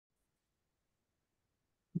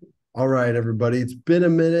All right, everybody. It's been a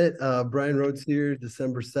minute. Brian Rhodes here,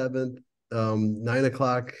 December 7th, 9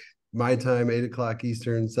 o'clock my time, 8 o'clock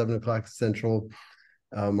Eastern, 7 o'clock Central.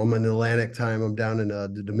 I'm in Atlantic time. I'm down in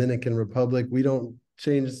the Dominican Republic. We don't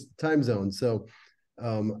change time zones. So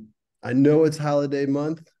um, I know it's holiday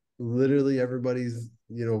month. Literally everybody's,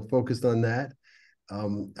 focused on that.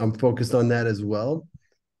 I'm focused on that as well.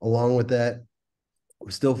 Along with that,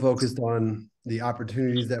 we're still focused on the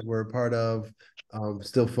opportunities that we're a part of.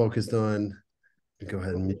 Still focused on go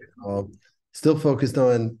ahead and mute all. Still focused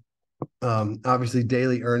on obviously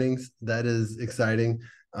daily earnings. That is exciting.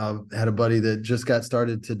 Had a buddy that just got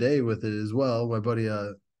started today with it as well. My buddy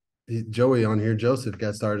Joey on here, Joseph,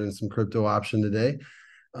 got started in some crypto option today.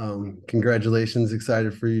 Congratulations!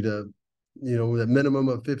 Excited for you to, with a minimum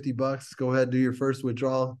of $50. Go ahead, do your first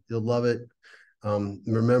withdrawal. You'll love it.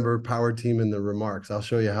 Remember, power team in the remarks. I'll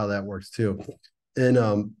show you how that works too.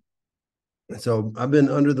 And so I've been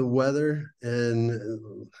under the weather,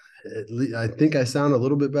 and I think I sound a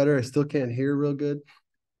little bit better. I still can't hear real good.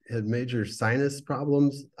 Had major sinus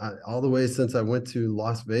problems all the way since I went to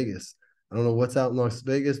Las Vegas. I don't know what's out in Las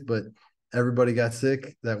Vegas, but everybody got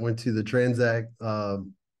sick that went to the Transact,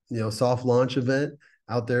 soft launch event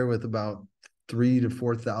out there with about 3,000 to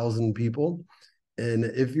 4,000 people. And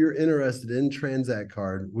if you're interested in Transact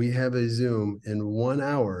Card, we have a Zoom in 1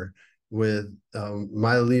 hour with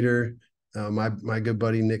my leader, my good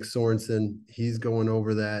buddy Nick Sorensen. He's going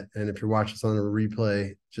over that. And if you're watching us on a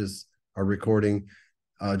replay, just a recording,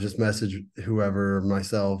 just message whoever,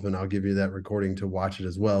 myself, and I'll give you that recording to watch it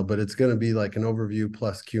as well. But it's going to be like an overview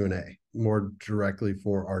plus Q&A, more directly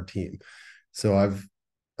for our team. So I've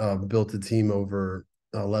built a team over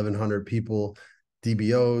 1,100 people,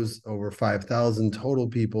 DBOs, over 5,000 total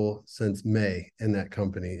people since May in that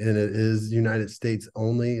company. And it is United States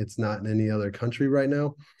only. It's not in any other country right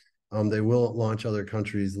now. They will launch other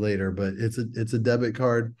countries later, but it's a debit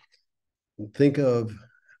card. Think of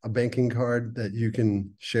a banking card that you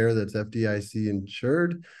can share that's FDIC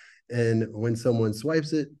insured. And when someone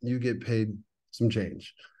swipes it, you get paid some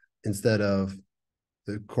change instead of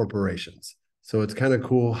the corporations. So it's kind of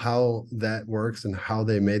cool how that works and how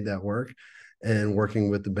they made that work. And working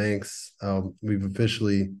with the banks, we've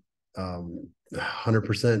officially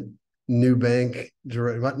 100% new bank,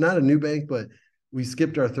 not a new bank, but we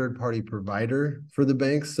skipped our third party provider for the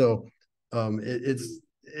banks. So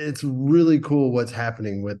it's really cool what's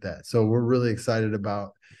happening with that. So we're really excited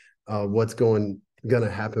about what's going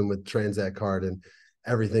to happen with Transact Card and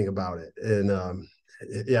everything about it. And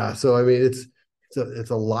yeah, so I mean it's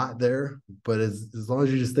a lot there, but as long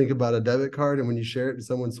as you just think about a debit card and when you share it and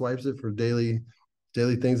someone swipes it for daily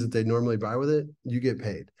things that they normally buy with it, you get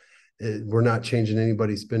paid. We're not changing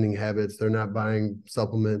anybody's spending habits. They're not buying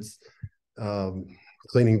supplements,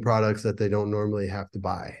 cleaning products that they don't normally have to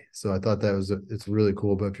buy. So I thought it's really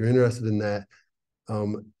cool. But if you're interested in that,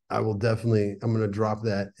 I will definitely, I'm going to drop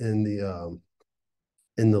that in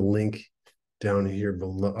the link down here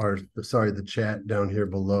below, or sorry, the chat down here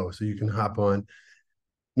below. So you can hop on.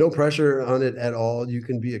 No pressure on it at all. You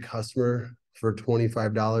can be a customer for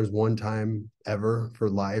 $25 one time ever for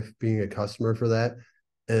life, being a customer for that,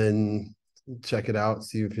 and check it out,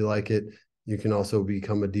 see if you like it. You can also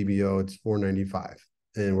become a DBO. It's $4.95,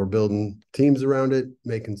 and we're building teams around it,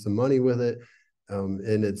 making some money with it.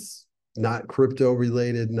 And it's not crypto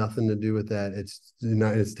related, nothing to do with that. It's the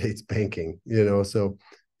United States banking, so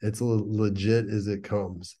it's legit as it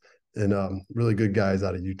comes. And really good guys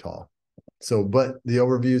out of Utah. So, but the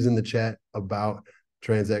overviews in the chat about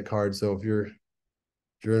Transact Card. So if you're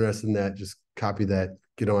interested in that, just copy that,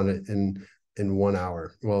 get on it in 1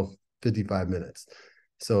 hour. Well, 55 minutes.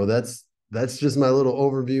 So that's just my little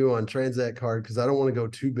overview on Transact Card, because I don't want to go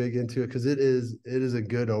too big into it, because it is a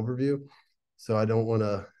good overview. So I don't want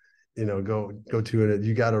to, go to it.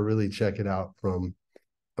 You got to really check it out from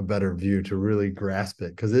a better view to really grasp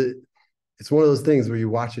it, because it's one of those things where you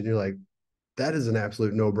watch it and you're like, that is an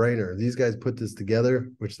absolute no-brainer. These guys put this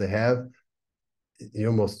together, which they have.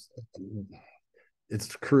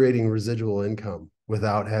 It's creating residual income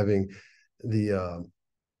without having the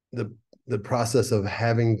process of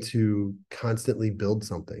having to constantly build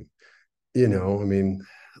something. I mean,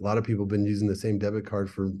 a lot of people have been using the same debit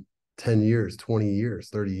card for 10 years, 20 years,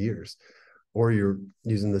 30 years, or you're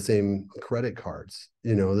using the same credit cards.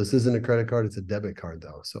 This isn't a credit card, it's a debit card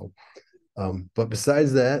though. So but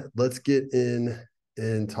besides that, let's get in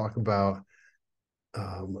and talk about,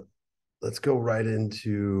 let's go right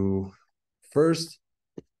into first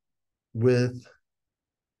with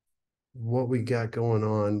what we got going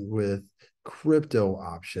on with crypto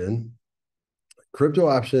option. Crypto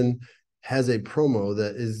option has a promo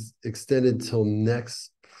that is extended till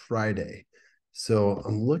next Friday. So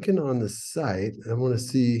I'm looking on the site. I want to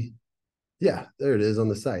see. Yeah, there it is on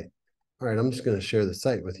the site. All right, I'm just going to share the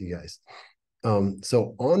site with you guys.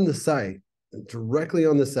 So on the site, directly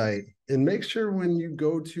on the site, and make sure when you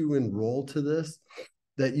go to enroll to this,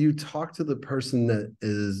 that you talk to the person that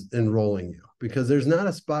is enrolling you, because there's not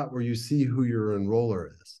a spot where you see who your enroller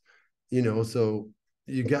is, so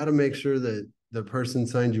you got to make sure that the person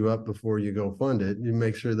signed you up before you go fund it. You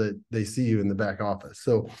make sure that they see you in the back office.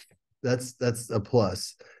 So that's a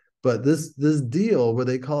plus. But this deal, where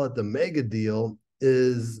they call it the mega deal,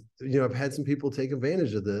 is, I've had some people take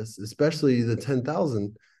advantage of this, especially the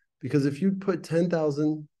 10,000, because if you put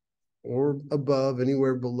 10,000 or above,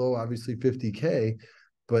 anywhere below obviously 50K,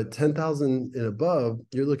 but 10,000 and above,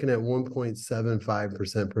 you're looking at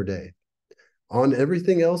 1.75% per day. On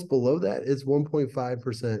everything else below that, it's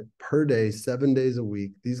 1.5% per day, 7 days a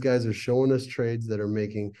week. These guys are showing us trades that are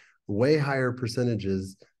making way higher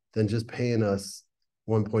percentages than just paying us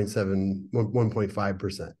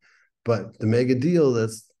 1.5%. But the mega deal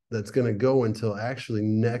that's going to go until actually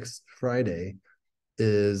next Friday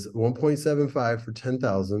is 1.75 for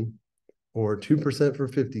 10,000, or 2% for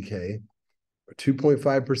 50K, or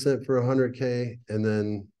 2.5% for 100K, and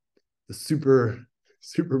then the super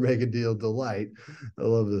mega deal delight. I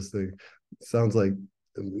love this thing. It sounds like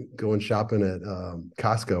going shopping at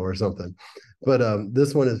Costco or something. But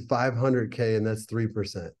this one is 500K, and that's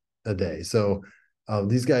 3% a day. So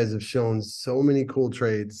these guys have shown so many cool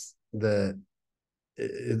trades that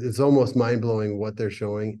it's almost mind-blowing what they're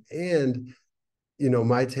showing. And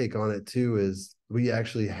my take on it too is we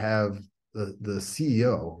actually have the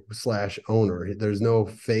CEO / owner. There's no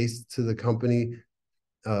face to the company.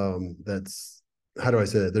 That's, how do I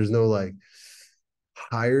say that? There's no like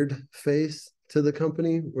hired face to the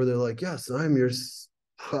company where they're like, yes, I'm your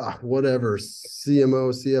whatever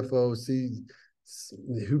CMO, CFO,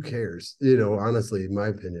 who cares? Honestly, in my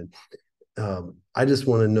opinion, I just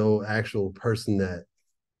want to know actual person that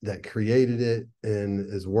created it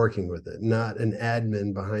and is working with it, not an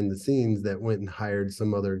admin behind the scenes that went and hired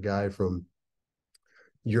some other guy from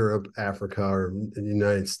Europe, Africa, or the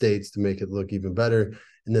United States to make it look even better.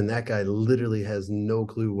 And then that guy literally has no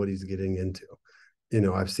clue what he's getting into.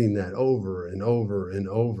 I've seen that over and over and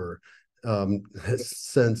over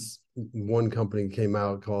since one company came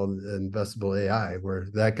out called Investable AI, where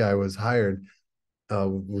that guy was hired,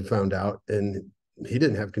 we found out, and he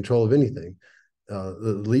didn't have control of anything.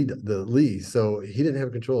 The lead. So he didn't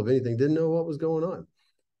have control of anything, didn't know what was going on,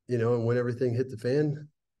 and when everything hit the fan,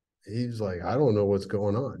 he's like, I don't know what's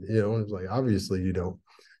going on. And it's like, obviously you don't.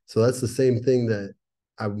 So that's the same thing that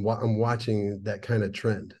I'm watching, that kind of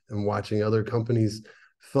trend. I'm watching other companies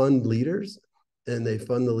fund leaders, and they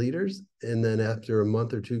fund the leaders. And then after a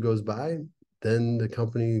month or two goes by, then the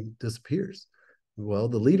company disappears. Well,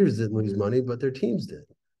 the leaders didn't lose money, but their teams did.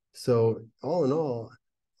 So all in all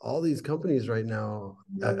these companies right now,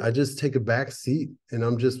 I just take a back seat and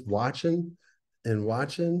I'm just watching,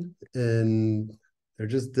 and they're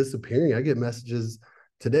just disappearing. I get messages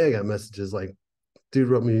today. I got messages like, dude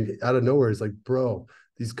wrote me out of nowhere. He's like, bro,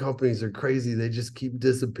 these companies are crazy. They just keep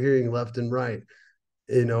disappearing left and right,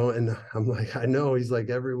 and I'm like, I know. He's like,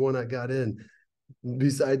 everyone I got in,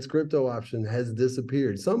 besides Cryptoption, has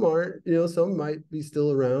disappeared. Some aren't, some might be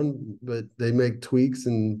still around, but they make tweaks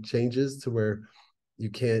and changes to where you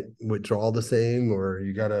can't withdraw the same, or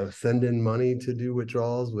you got to send in money to do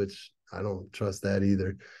withdrawals, which I don't trust that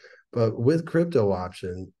either. But with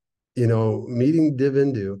Cryptoption, meeting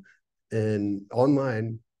Divindu and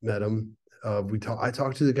online, met him. I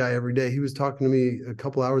talk to the guy every day. He was talking to me a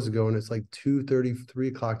couple hours ago, and it's like 2:30, 3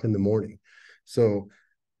 o'clock in the morning. So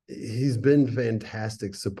he's been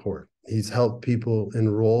fantastic support. He's helped people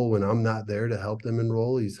enroll when I'm not there to help them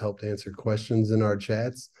enroll. He's helped answer questions in our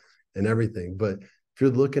chats and everything. But if you're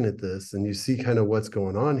looking at this and you see kind of what's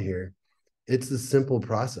going on here, it's a simple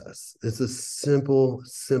process. It's a simple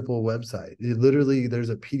website. There's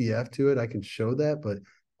a PDF to it. I can show that, but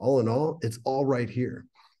all in all, it's all right here.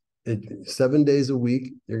 7 days a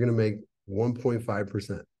week, you're going to make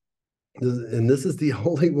 1.5%. And this is the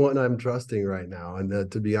only one I'm trusting right now.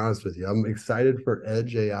 And to be honest with you, I'm excited for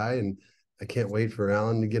EdgeAI, and I can't wait for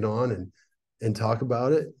Alan to get on and talk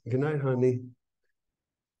about it. Good night, honey.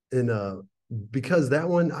 And because that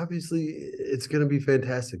one, obviously, it's going to be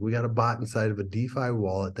fantastic. We got a bot inside of a DeFi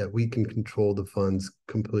wallet that we can control the funds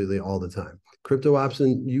completely all the time.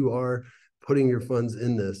 Cryptoption, you are putting your funds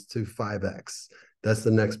in this to 5x. That's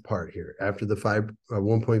the next part here. After the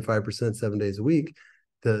 1.5%, 7 days a week,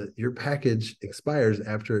 your package expires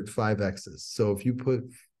after it 5x's. So if you put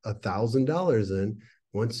 $1,000 in,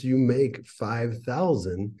 once you make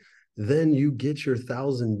 5,000, then you get your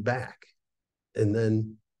 1,000 back. And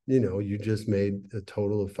then, you just made a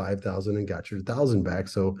total of 5,000 and got your 1,000 back.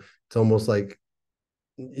 So it's almost like,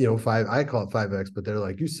 five, I call it 5X, but they're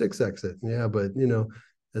like, you 6X it. Yeah, but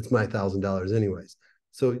that's my $1,000 anyways.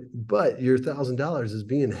 So, but your $1,000 is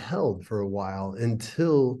being held for a while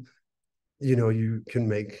until you can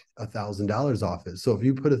make $1,000 off it. So if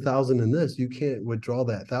you put 1,000 in this, you can't withdraw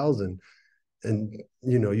that 1,000, and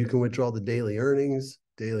you can withdraw the daily earnings,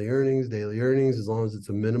 as long as it's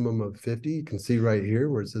a minimum of 50. You can see right here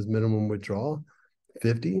where it says minimum withdrawal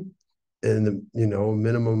 50, and the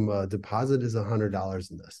minimum deposit is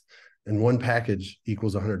 $100 in this, and one package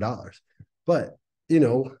equals $100. But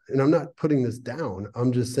and I'm not putting this down,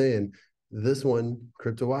 I'm just saying this one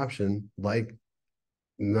crypto option, like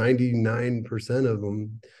 99% of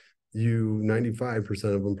them, 95%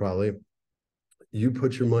 of them probably, you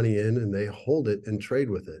put your money in and they hold it and trade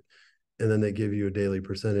with it, and then they give you a daily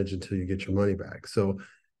percentage until you get your money back. So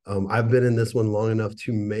I've been in this one long enough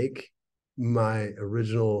to make my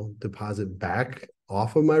original deposit back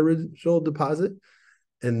off of my original deposit,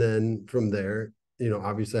 and then from there,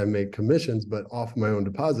 obviously I make commissions, but off my own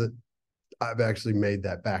deposit I've actually made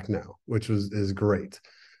that back now, which is great.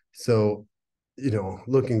 So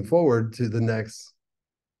looking forward to the next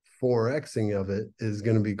 4xing of it is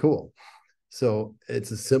going to be cool. So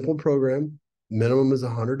it's a simple program. Minimum is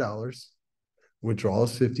 $100. Withdrawal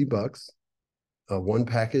is $50. One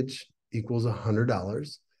package equals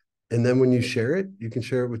 $100. And then when you share it, you can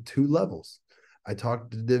share it with 2 levels. I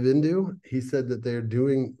talked to Divindu. He said that they're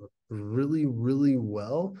doing really, really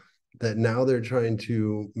well, that now they're trying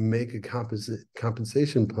to make a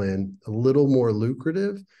compensation plan a little more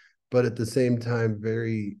lucrative, but at the same time,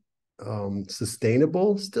 very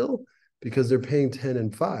sustainable still, because they're paying 10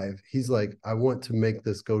 and 5. He's like, I want to make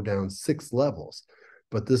this go down 6 levels,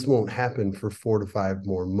 but this won't happen for 4 to 5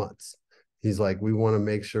 more months. He's like, we want to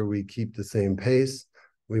make sure we keep the same pace.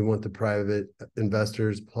 We want the private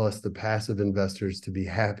investors plus the passive investors to be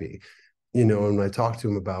happy. And when I talked to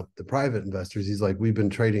him about the private investors, he's like, we've been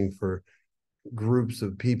trading for groups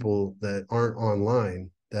of people that aren't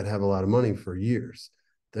online that have a lot of money for years.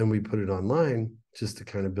 Then we put it online just to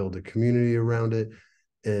kind of build a community around it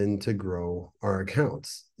and to grow our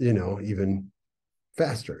accounts, even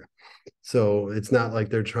faster. So it's not like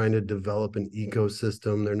they're trying to develop an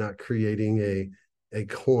ecosystem. They're not creating a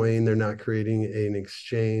coin. They're not creating an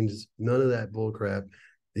exchange. None of that bull crap.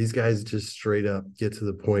 These guys just straight up get to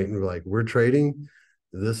the point and we're like, we're trading.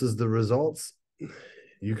 This is the results.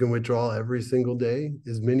 You can withdraw every single day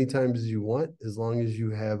as many times as you want, as long as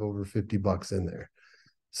you have over $50 in there.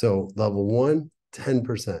 So level 1,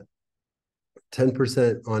 10%.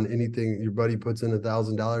 10% on anything your buddy puts in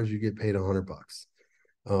 $1,000, you get paid $100.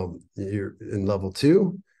 You're in level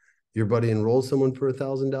 2, your buddy enrolls someone for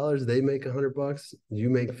 $1,000, they make $100, you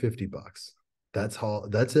make $50.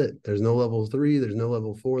 That's it. There's no level 3, there's no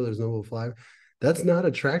level 4, there's no level 5. That's not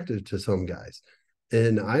attractive to some guys.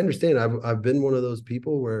 And I understand. I've been one of those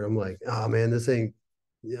people where I'm like, oh man, this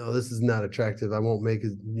is not attractive. I won't make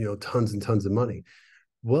tons and tons of money.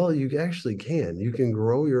 Well, you actually can. You can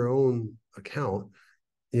grow your own account,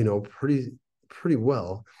 pretty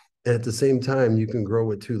well. And at the same time, you can grow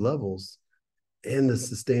with 2 levels. And the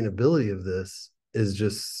sustainability of this is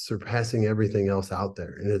just surpassing everything else out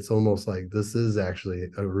there. And it's almost like this is actually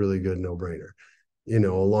a really good no-brainer,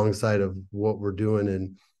 alongside of what we're doing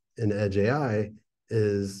in EdgeAI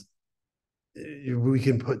is we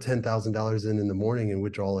can put $10,000 in the morning and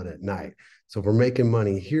withdraw it at night. So if we're making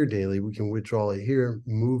money here daily, we can withdraw it here,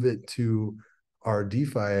 move it to our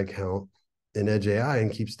DeFi account in EdgeAI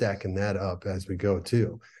and keep stacking that up as we go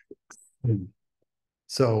too.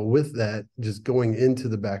 So with that, just going into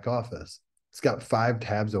the back office, it's got 5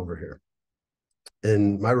 tabs over here.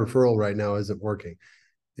 And my referral right now isn't working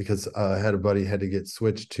because I had a buddy had to get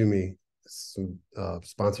switched to me. Some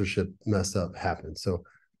sponsorship mess up happened. So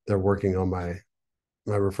they're working on my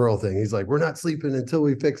referral thing. He's like, we're not sleeping until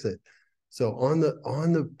we fix it. So on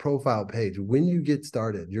the profile page, when you get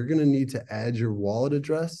started, you're going to need to add your wallet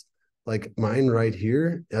address, like mine right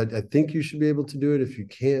here. I think you should be able to do it. If you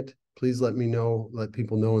can't, please let me know. Let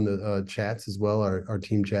people know in the chats as well, our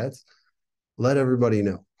team chats. Let everybody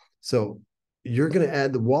know. So you're going to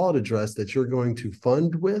add the wallet address that you're going to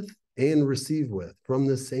fund with and receive with from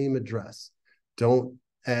the same address. Don't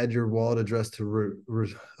add your wallet address to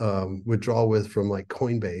withdraw with from like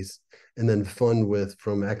Coinbase and then fund with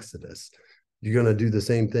from Exodus. You're going to do the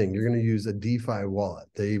same thing. You're going to use a DeFi wallet.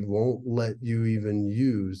 They won't let you even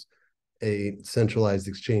use a centralized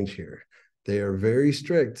exchange here. They are very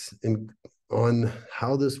strict on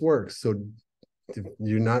how this works. So if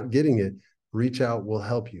you're not getting it, reach out, we'll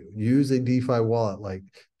help you. Use a DeFi wallet like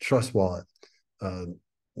Trust Wallet, uh,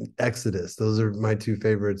 Exodus. Those are my two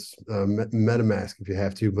favorites. MetaMask if you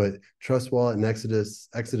have to, but Trust Wallet and Exodus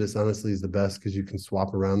honestly is the best because you can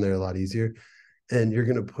swap around there a lot easier. And you're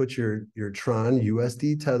going to put your Tron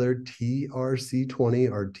USD tethered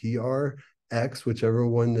TRC20 or TRX, whichever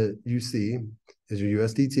one that you see is your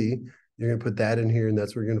USDT. You're going to put that in here, and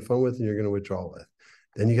that's what you're going to fund with, and you're going to withdraw with.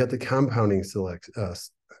 Then you got the compounding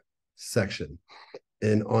section.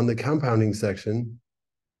 And on the compounding section,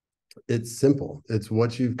 it's simple. It's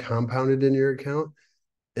what you've compounded in your account,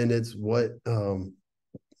 and it's what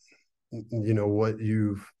what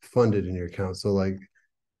you've funded in your account. So like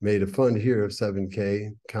made a fund here of 7K,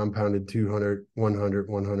 compounded 200, 100,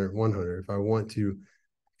 100, 100. If I want to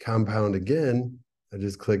compound again, I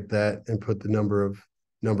just click that and put the number of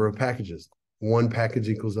packages. One package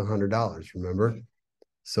equals $100, remember?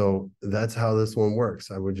 So that's how this one works.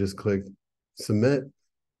 I would just click submit,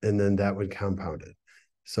 and then that would compound it.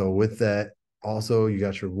 So with that, also you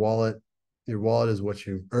got your wallet. Your wallet is what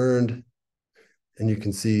you've earned. And you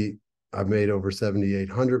can see I've made over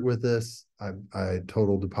 7,800 with this. I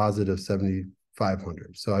total deposit of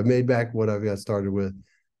 7,500. So I've made back what I've got started with.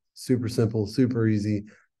 Super simple, super easy.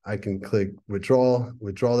 I can click withdraw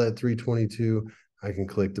that 322. I can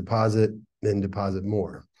click deposit and deposit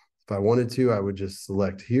more. If I wanted to, I would just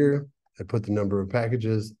select here. I put the number of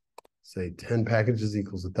packages, say 10 packages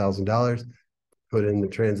equals $1,000. Put in the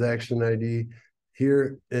transaction ID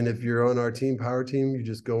here. And if you're on our team, Power Team, you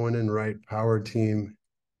just go in and write Power Team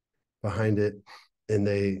behind it, and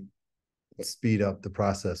they speed up the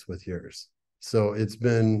process with yours. So it's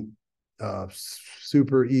been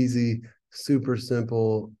super easy, super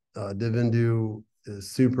simple. Divindu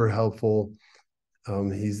is super helpful.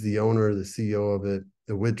 He's the owner, the CEO of it.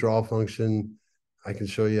 The withdrawal function, I can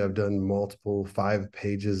show you, I've done multiple 5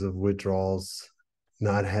 pages of withdrawals,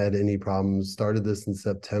 not had any problems. Started this in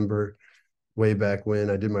September, way back when.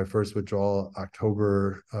 I did my first withdrawal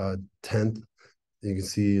October 10th. You can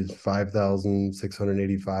see it's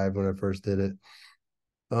 5,685 when I first did it.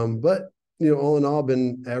 But all in all, I've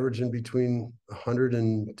been averaging between 100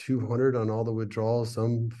 and 200 on all the withdrawals,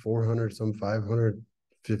 some 400, some 500,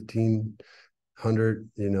 1,500.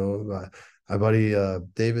 My buddy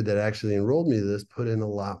David that actually enrolled me to this put in a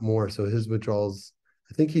lot more. So his withdrawals,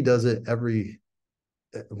 I think he does it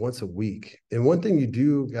once a week. And one thing you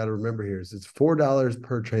do got to remember here is it's $4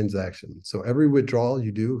 per transaction. So every withdrawal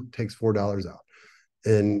you do takes $4 out,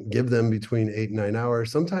 and give them between 8 and 9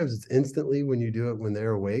 hours. Sometimes it's instantly when you do it when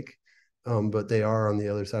they're awake, but they are on the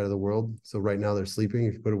other side of the world. So right now they're sleeping.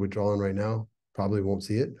 If you put a withdrawal in right now, probably won't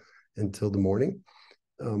see it until the morning.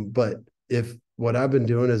 But if what I've been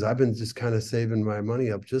doing is I've been just kind of saving my money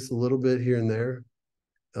up just a little bit here and there,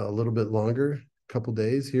 a little bit longer, a couple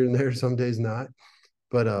days here and there, some days not.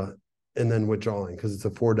 But and then withdrawing because it's a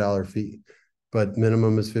 $4 fee, but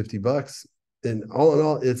minimum is $50. And all in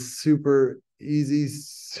all, it's super easy,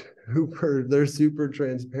 they're super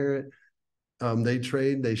transparent.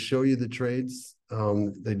 They show you the trades.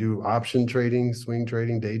 They do option trading, swing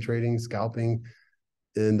trading, day trading, scalping,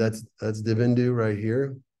 and that's Divindu right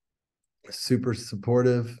here. Super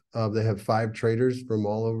supportive. They have 5 traders from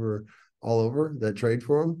all over that trade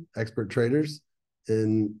for them, expert traders.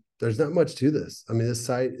 And there's not much to this. I mean, this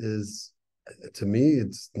site is, to me,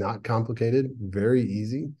 it's not complicated, very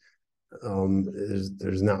easy.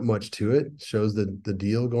 There's not much to it. Shows the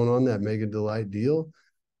deal going on, that Mega Delight deal,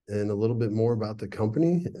 and a little bit more about the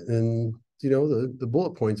company, and the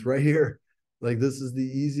bullet points right here. Like, this is the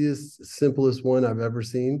easiest, simplest one I've ever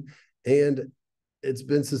seen, and it's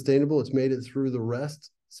been sustainable. It's made it through the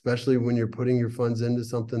rest, especially when you're putting your funds into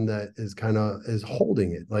something that is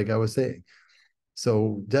holding it, like I was saying.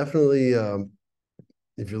 So definitely,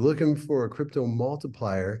 if you're looking for a crypto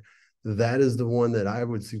multiplier, that is the one that I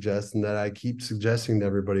would suggest, and that I keep suggesting to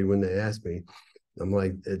everybody when they ask me. I'm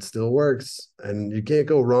like, it still works, and you can't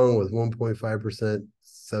go wrong with 1.5%,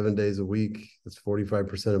 7 days a week. It's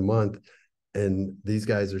 45% a month, and these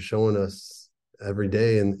guys are showing us every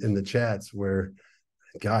day in the chats where,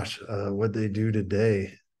 gosh, what they do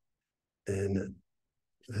today. And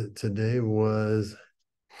today it was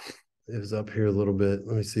up here a little bit.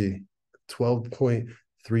 Let me see,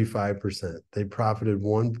 12.35%. They profited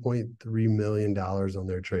 $1.3 million on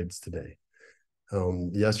their trades today.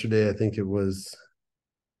 Yesterday, I think it was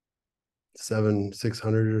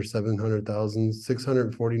 600 or 700,000,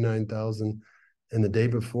 649,000. And the day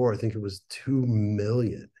before, I think it was 2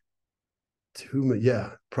 million.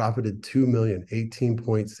 Profited 2 million,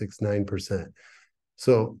 18.69%.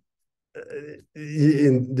 So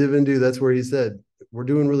in Divindu, that's where he said, we're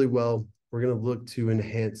doing really well. We're going to look to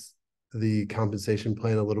enhance the compensation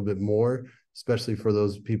plan a little bit more, especially for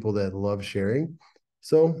those people that love sharing.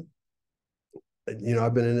 So,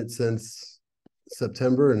 I've been in it since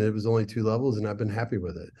September, and it was only 2 levels, and I've been happy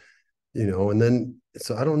with it. And then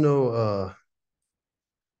so I don't know.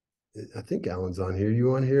 I think Alan's on here.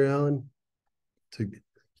 You on here, Alan? To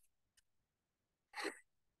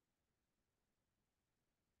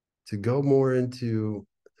go more into.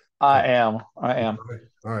 I am. I am.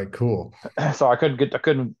 All right, cool. So I couldn't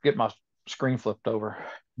get my screen flipped over.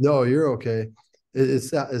 No, you're okay. Is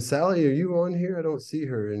Sally? Are you on here? I don't see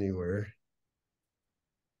her anywhere.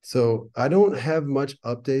 So I don't have much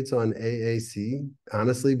updates on AAC,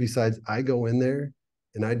 honestly, besides I go in there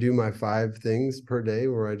and I do my 5 things per day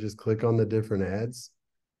where I just click on the different ads.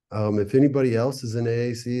 If anybody else is in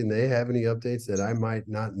AAC and they have any updates that I might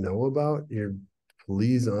not know about,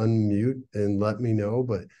 please unmute and let me know.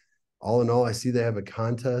 But all in all, I see they have a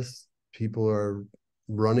contest. People are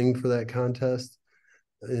running for that contest,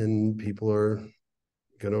 and people are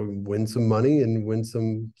gonna win some money and win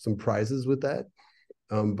some prizes with that.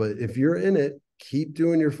 But if you're in it, keep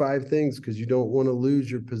doing your 5 things because you don't want to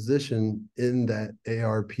lose your position in that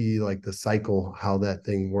ARP, like the cycle, how that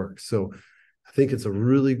thing works. So I think it's a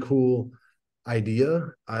really cool idea.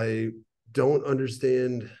 I don't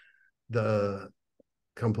understand the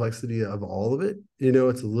complexity of all of it.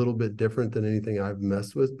 It's a little bit different than anything I've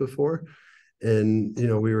messed with before. And,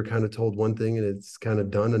 we were kind of told one thing and it's kind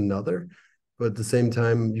of done another. But at the same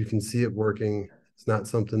time, you can see it working. It's not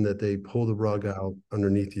something that they pull the rug out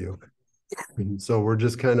underneath you. So we're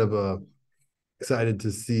just kind of excited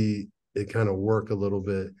to see it kind of work a little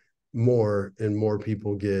bit more and more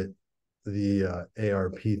people get the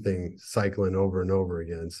ARP thing cycling over and over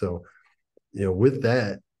again. So, with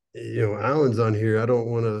that, Alan's on here. I don't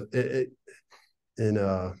want to, and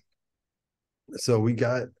so we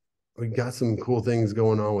got some cool things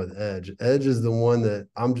going on with Edge. Edge is the one that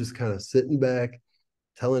I'm just kind of sitting back,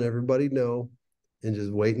 telling everybody no, and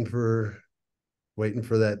just waiting for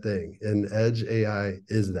that thing. And Edge AI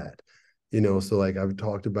is that. So like I've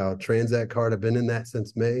talked about Transact Card. I've been in that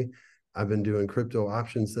since May. I've been doing crypto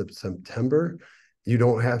options since September. You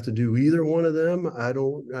don't have to do either one of them. I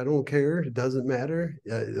don't care. It doesn't matter.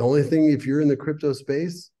 The only thing, if you're in the crypto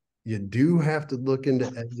space, you do have to look into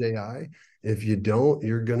Edge AI. If you don't,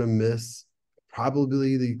 you're gonna miss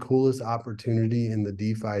probably the coolest opportunity in the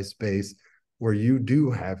DeFi space where you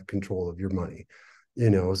do have control of your money.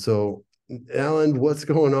 So Alan, what's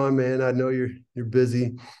going on, man? I know you're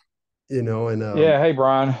busy, and Yeah. Hey,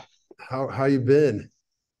 Brian. how you been?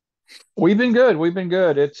 We've been good. We've been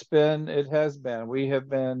good. It has been. We have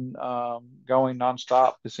been going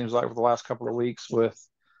nonstop. It seems like for the last couple of weeks with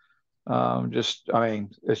I mean,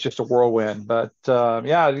 it's just a whirlwind. But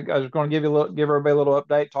yeah, I was going to give everybody a little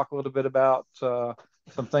update, talk a little bit about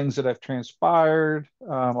some things that have transpired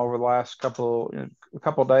over the last couple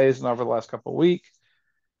of days and over the last couple of weeks.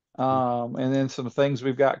 And then some things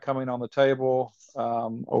we've got coming on the table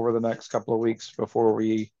over the next couple of weeks before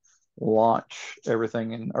we launch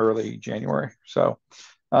everything in early January. So,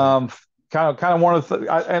 Nice. kind of one of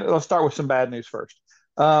let's start with some bad news first.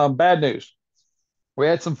 Bad news. We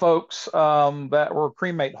had some folks that were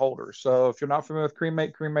cremate holders. So if you're not familiar with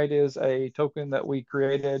cremate, cremate is a token that we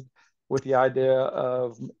created with the idea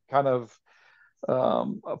of kind of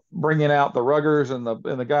bringing out the ruggers and the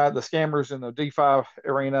scammers in the DeFi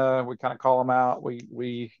arena. We kind of call them out.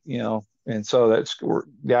 And so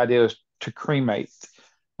the idea is to cremate.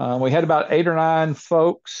 We had about 8 or 9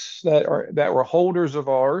 folks that were holders of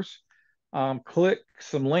ours click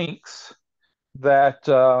some links that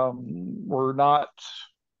were not.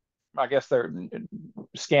 I guess they're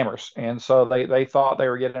scammers, and so they thought they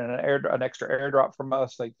were getting an extra airdrop from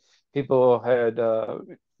us. People had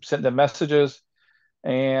sent them messages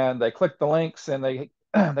and they clicked the links and they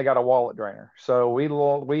they got a wallet drainer. So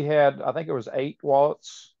we had, I think it was 8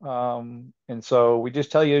 wallets, and so we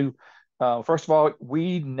just tell you, first of all,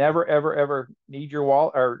 we never ever need your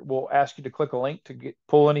wallet, or we'll ask you to click a link to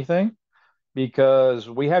pull anything, because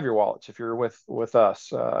we have your wallets if you're with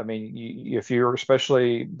us. I mean, if you're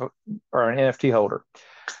especially or an NFT holder.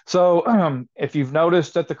 So if you've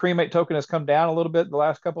noticed that the cremate token has come down a little bit the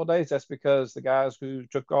last couple of days, that's because the guys who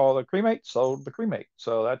took all the cremate sold the cremate.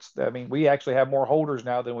 So I mean, we actually have more holders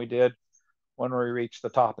now than we did when we reached the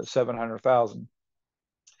top at 700,000.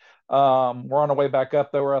 We're on the way back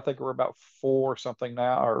up though. I think we're about 4 something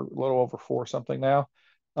now, or a little over 4 something now,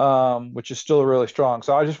 which is still really strong.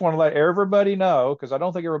 So I just want to let everybody know, because I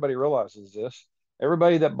don't think everybody realizes this.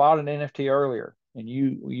 Everybody that bought an NFT earlier, and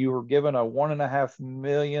you were given a 1.5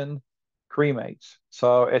 million cremates.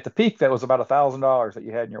 So at the peak, that was about $1,000 that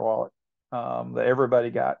you had in your wallet, that everybody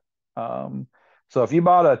got. So if you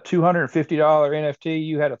bought a $250 NFT,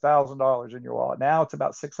 you had $1,000 in your wallet. Now it's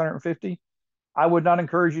about 650. I would not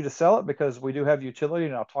encourage you to sell it because we do have utility,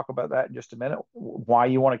 and I'll talk about that in just a minute. Why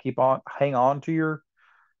you want to hang on to your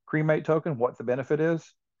cremate token, what the benefit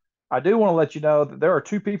is. I do want to let you know that there are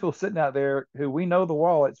two people sitting out there who we know the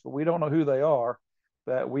wallets, but we don't know who they are,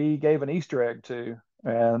 that we gave an Easter egg to,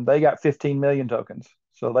 and they got 15 million tokens.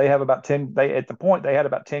 So they have about 10, they at the point they had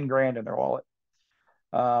about 10 grand in their wallet.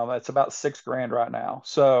 It's about 6 grand right now.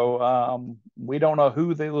 So we don't know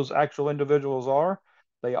who those actual individuals are.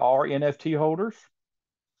 They are NFT holders.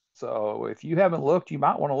 So if you haven't looked, you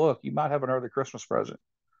might want to look. You might have an early Christmas present.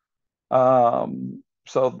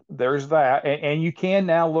 So there's that, and you can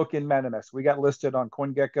now look in MetaMask. We got listed on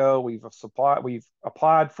CoinGecko. We've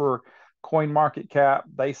applied for CoinMarketCap.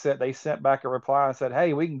 They sent back a reply and said,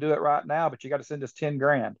 "Hey, we can do it right now, but you got to send us 10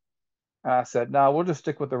 grand." And I said, "No, we'll just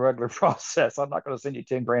stick with the regular process. I'm not going to send you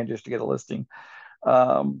 10 grand just to get a listing."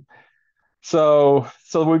 Um, so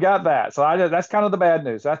we got that. So that's kind of the bad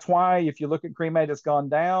news. That's why if you look at Cremate, it's gone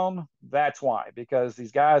down. That's why, because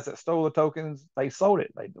these guys that stole the tokens, they sold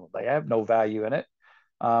it. They have no value in it.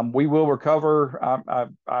 We will recover.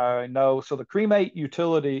 I know. So the Cremate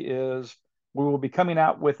utility is we will be coming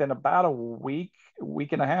out within about a week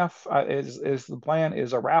and a half. Is the plan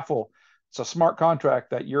is a raffle. It's a smart contract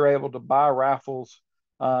that you're able to buy raffles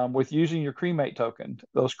with using your Cremate token.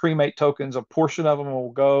 Those Cremate tokens, a portion of them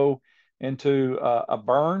will go into a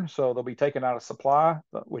burn, so they'll be taken out of supply,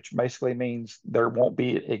 which basically means there won't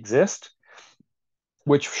be exist,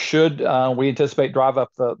 which should we anticipate drive up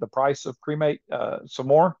the price of cremate some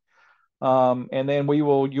more. And then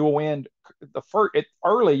you'll win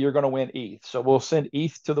early. You're going to win ETH, so we'll send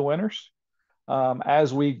ETH to the winners.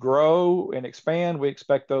 As we grow and expand, we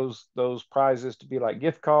expect those prizes to be like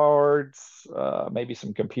gift cards, maybe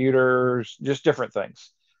some computers, just different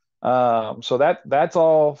things. So that's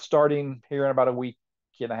all starting here in about a week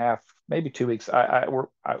and a half, maybe 2 weeks.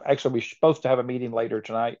 Actually, we're supposed to have a meeting later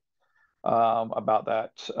tonight about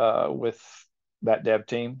that with that dev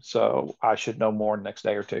team. So I should know more next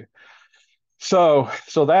day or two. So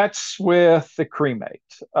that's with the cremate.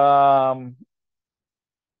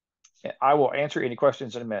 I will answer any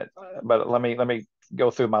questions in a minute, but let me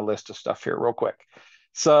go through my list of stuff here real quick.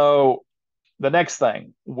 So the next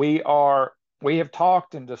thing we have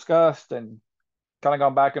talked and discussed and kind of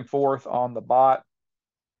gone back and forth on the bot.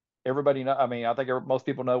 Everybody know, I mean, I think most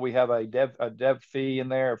people know we have a dev fee in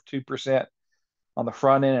there of 2% on the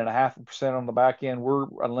front end and 0.5% on the back end. We're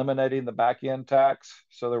eliminating the back end tax,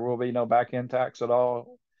 so there will be no back end tax at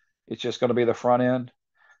all. It's just going to be the front end.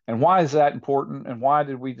 And why is that important? And why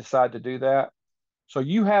did we decide to do that? So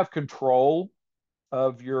you have control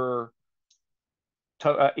of your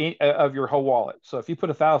whole wallet. So if you put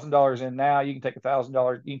 $1,000 in now, you can take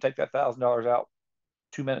 $1,000. You can take that $1,000 out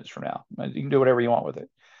 2 minutes from now. You can do whatever you want with it.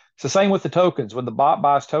 It's the same with the tokens. When the bot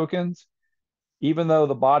buys tokens, even though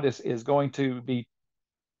the bot is going to be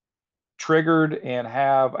triggered and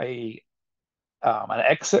have an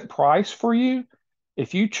exit price for you,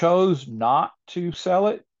 if you chose not to sell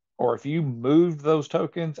it, or if you moved those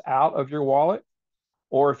tokens out of your wallet,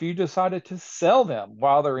 or if you decided to sell them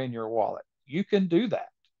while they're in your wallet, you can do that.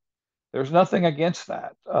 There's nothing against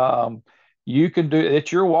that. You can do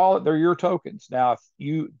it's your wallet, they're your tokens. Now, if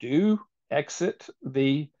you do exit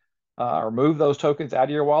or move those tokens out of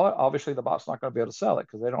your wallet, obviously the bot's not going to be able to sell it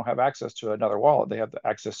because they don't have access to another wallet. They have the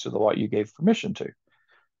access to the wallet you gave permission to.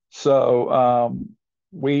 So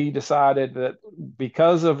we decided that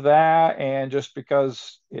because of that, and just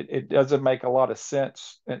because it doesn't make a lot of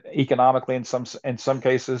sense economically in some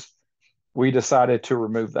cases, we decided to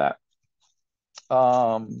remove that.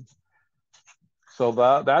 So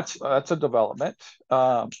that's a development.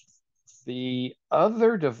 The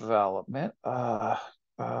other development,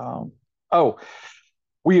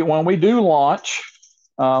 when we do launch,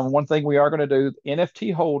 one thing we are going to do,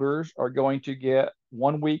 NFT holders are going to get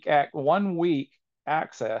 1 week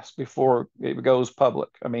access before it goes public.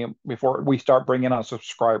 I mean, before we start bringing on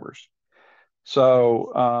subscribers.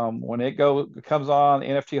 So when it comes on, the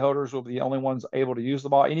NFT holders will be the only ones able to use the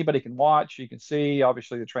bot. Anybody can watch. You can see,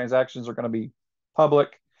 obviously, the transactions are going to be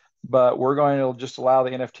public, but we're going to just allow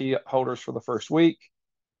the NFT holders for the first week.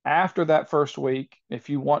 After that first week, if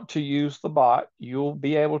you want to use the bot, you'll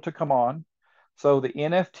be able to come on. So the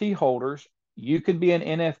NFT holders, you can be an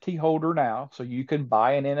NFT holder now. So you can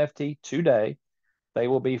buy an NFT today. They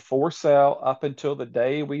will be for sale up until the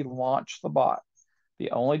day we launch the bot.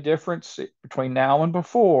 The only difference between now and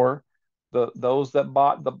before, those that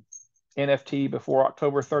bought the NFT before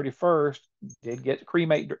October 31st did get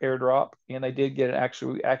Cremate airdrop, and they did get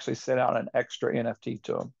actually sent out an extra NFT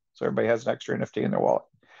to them. So everybody has an extra NFT in their wallet.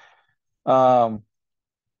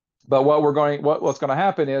 But what's going to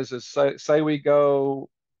happen is say we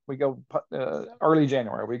go early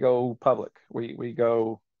January, we go public, we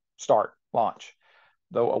go launch.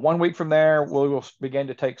 Though 1 week from there, we will begin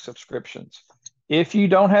to take subscriptions. If you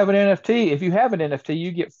don't have an NFT, if you have an NFT,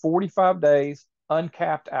 you get 45 days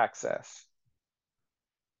uncapped access.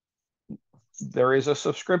 There is a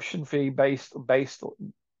subscription fee based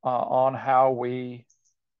on how we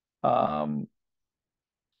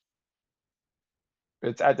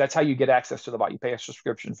that's how you get access to the bot. You pay a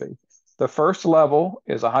subscription fee. The first level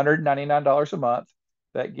is $199 a month.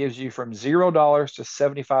 That gives you from $0 to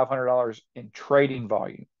 $7,500 in trading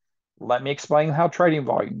volume. Let me explain how trading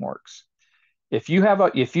volume works. If you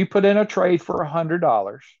put in a trade for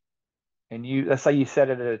 $100 and let's say you set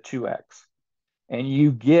it at a 2x and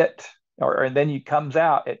you get and then it comes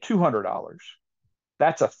out at $200,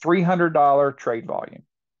 that's a $300 trade volume.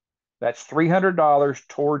 That's $300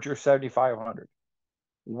 towards your $7,500.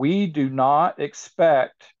 We do not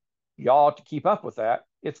expect y'all to keep up with that.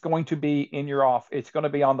 It's going to be it's going to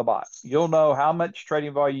be on the bot. You'll know how much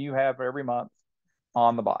trading volume you have every month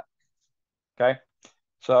on the bot. Okay.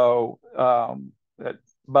 So,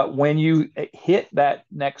 but when you hit that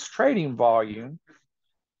next trading volume,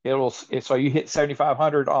 so you hit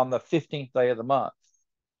 7,500 on the 15th day of the month.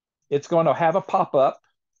 It's going to have a pop-up.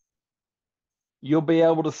 You'll be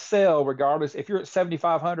able to sell regardless. If you're at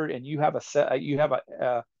 7,500 and you have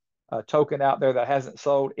a token out there that hasn't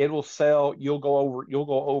sold, it will sell. You'll go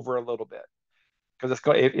over a little bit because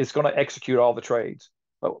it's going to execute all the trades,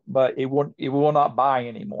 but it will not buy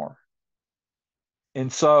anymore.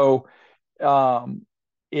 And so,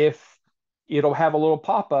 if it'll have a little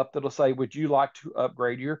pop up that'll say, "Would you like to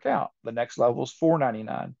upgrade your account?" The next level is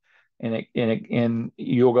 $499, and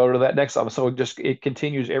you'll go to that next level. So it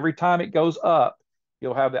continues every time it goes up.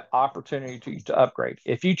 You'll have the opportunity to upgrade.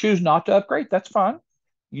 If you choose not to upgrade, that's fine.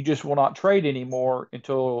 You just will not trade anymore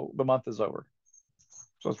until the month is over.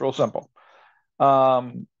 So it's real simple.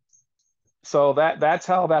 So that's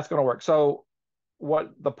how that's going to work. So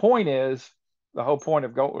what the point is, the whole point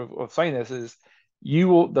of saying this is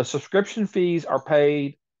the subscription fees are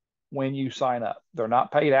paid when you sign up. They're not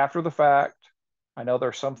paid after the fact. I know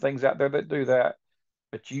there's some things out there that do that,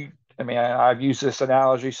 but I've used this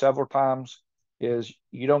analogy several times, is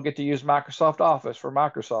you don't get to use Microsoft Office for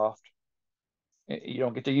Microsoft. You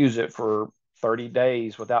don't get to use it for 30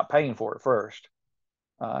 days without paying for it first.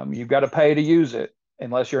 You've got to pay to use it.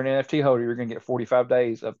 Unless you're an NFT holder, you're going to get 45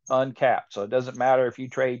 days of uncapped. So it doesn't matter if you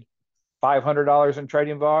trade $500 in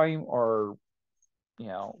trading volume or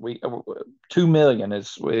 2 million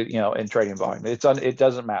is in trading volume. It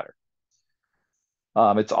doesn't matter.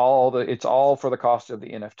 It's all for the cost of the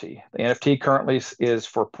NFT. The NFT currently is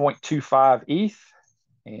for 0.25 ETH,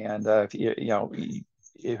 and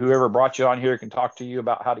whoever brought you on here can talk to you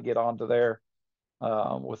about how to get onto there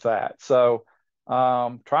with that. So,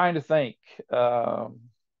 trying to think.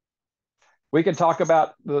 We can talk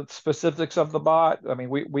about the specifics of the bot. I mean,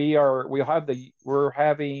 we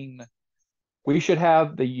should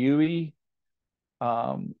have the UE.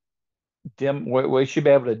 We should be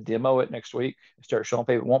able to demo it next week, start showing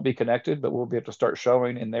people. It won't be connected, but we'll be able to start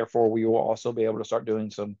showing, and therefore we will also be able to start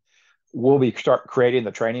doing start creating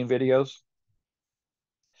the training videos.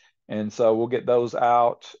 And so we'll get those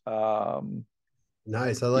out.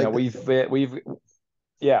 Nice. I like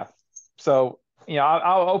yeah. So,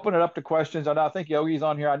 I'll open it up to questions. I think Yogi's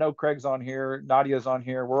on here. I know Craig's on here. Nadia's on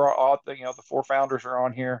here. We're all, the 4 founders are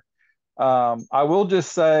on here. I will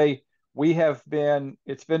just say it's been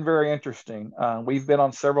very interesting. We've been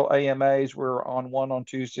on several AMAs. We're on one on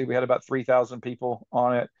Tuesday. We had about 3,000 people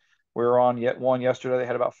on it. We were on one yesterday. They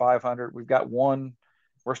had about 500. We've got one.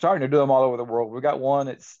 We're starting to do them all over the world. We've got one.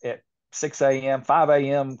 It's at 6 a.m., 5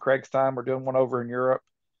 a.m. Craig's time. We're doing one over in Europe.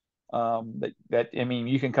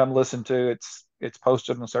 You can come listen to. It's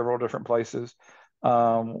posted in several different places.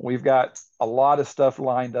 We've got a lot of stuff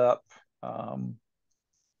lined up.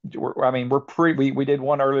 We did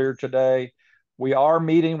one earlier today. We are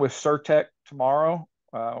meeting with Certec tomorrow.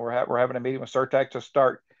 We're having a meeting with Certec to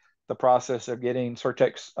start the process of getting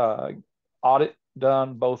Certec's audit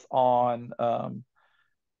done, both on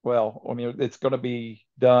it's going to be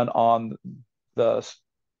done on the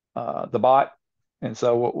bot, and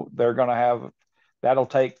so they're going to have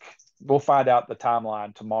we'll find out the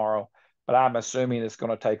timeline tomorrow, but I'm assuming it's going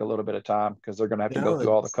to take a little bit of time because they're going to have to go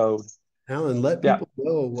through all the code. Alan, let people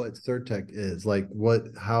know what Certec is,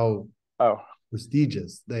 how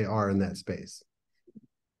prestigious they are in that space.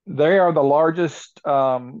 They are the largest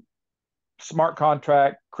smart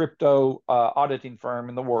contract crypto auditing firm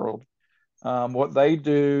in the world. What they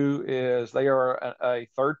do is they are a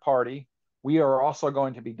third party. We are also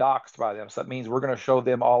going to be doxxed by them. So that means we're going to show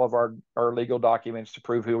them all of our legal documents to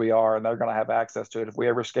prove who we are, and they're going to have access to it. If we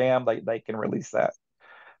ever scam, they can release that.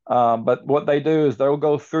 But what they do is they'll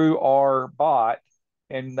go through our bot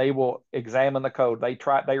and they will examine the code.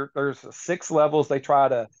 There's 6 levels. They try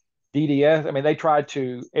to DDS. I mean, they try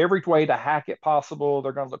to every way to hack it possible.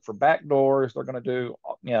 They're going to look for backdoors. They're going to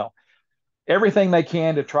do, everything they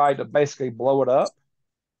can to try to basically blow it up.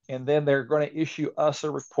 And then they're going to issue us a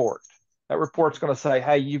report. That report's going to say,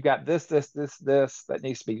 hey, you've got this that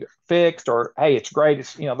needs to be fixed, or hey, it's great.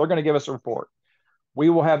 They're going to give us a report. We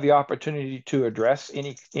will have the opportunity to address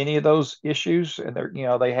any of those issues. And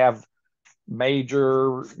they have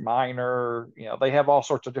major, minor, they have all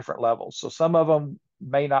sorts of different levels. So some of them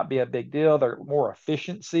may not be a big deal. They're more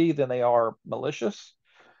efficiency than they are malicious.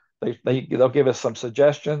 They'll give us some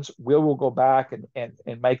suggestions. We will go back and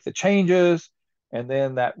make the changes, and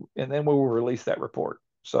then we will release that report.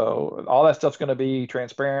 So all that stuff's going to be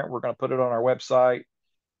transparent. We're going to put it on our website.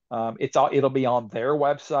 It'll be on their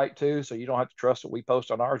website too, so you don't have to trust what we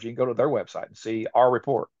post on ours. You can go to their website and see our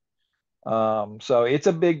report. So it's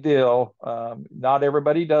a big deal. Not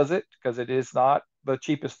everybody does it because it is not the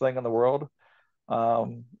cheapest thing in the world.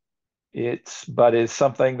 But it's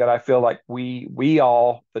something that I feel like we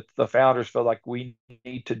all, the founders, feel like we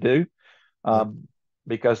need to do.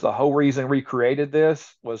 Because the whole reason we created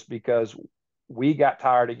this was because we got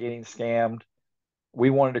tired of getting scammed. We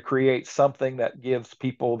wanted to create something that gives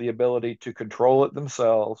people the ability to control it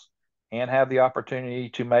themselves and have the opportunity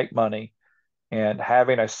to make money. And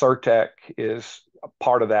having a CertTech is a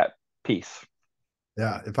part of that piece.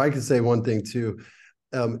 Yeah, if I could say one thing too,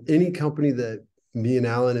 any company that me and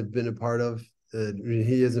Alan have been a part of,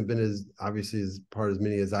 he hasn't been as obviously as part as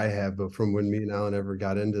many as I have, but from when me and Alan ever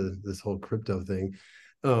got into this whole crypto thing,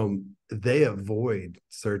 they avoid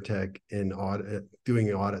CertTech and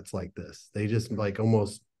doing audits like this. They just like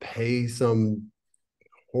almost pay some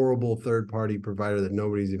horrible third party provider that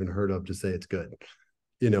nobody's even heard of to say it's good.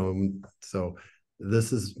 So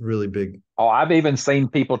this is really big. Oh, I've even seen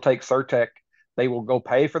people take CertTech. They will go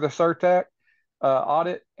pay for the CertTech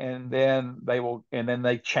audit, and then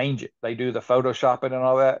they change it. They do the photoshopping and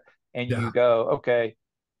all that, and Yeah. you go, okay.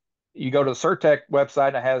 You go to the CertTech website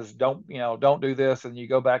and it has don't do this, and you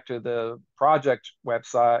go back to the project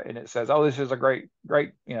website and it says, oh, this is a great.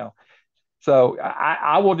 So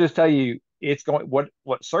I will just tell you, it's going what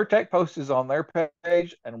CertTech posts on their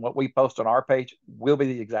page and what we post on our page will be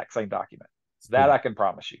the exact same document. That I can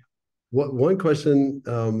promise you. One question,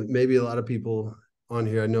 maybe a lot of people on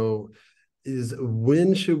here I know, is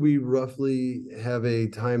when should we roughly have a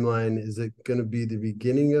timeline? Is it going to be the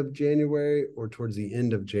beginning of January or towards the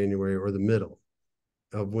end of January or the middle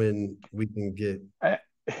of when we can get?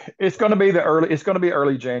 It's going to be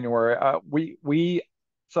early January.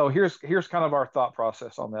 So here's kind of our thought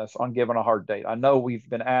process on this, on giving a hard date. I know we've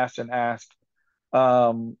been asked and asked. We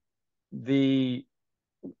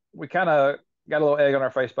kind of got a little egg on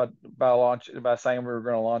our face by saying we were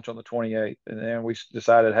going to launch on the 28th, and then we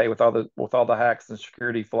decided, hey, with all the hacks and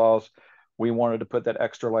security flaws, we wanted to put that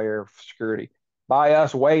extra layer of security. By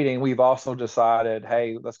us waiting, we've also decided,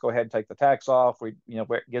 hey, let's go ahead and take the tax off. It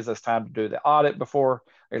gives us time to do the audit before,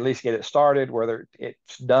 or at least get it started. Whether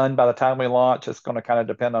it's done by the time we launch, it's going to kind of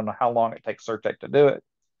depend on how long it takes CertTech to do it.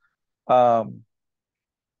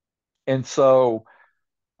 And so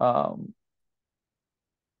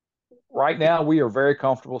right now, we are very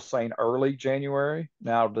comfortable saying early January.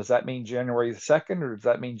 Now, does that mean January the 2nd, or does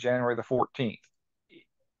that mean January the 14th?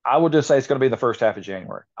 I would just say it's going to be the first half of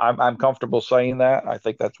January. I'm comfortable saying that. I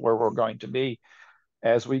think that's where we're going to be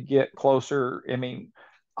as we get closer. I mean,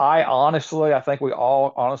 I think we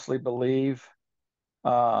all honestly believe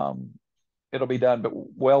it'll be done, but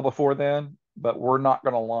well before then. But we're not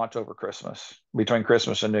going to launch over Christmas, between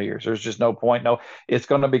Christmas and New Year's. There's just no point. No, it's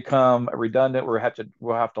going to become redundant. We'll have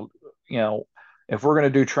to, if we're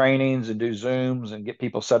going to do trainings and do Zooms and get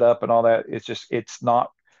people set up and all that, it's not.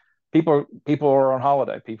 People are on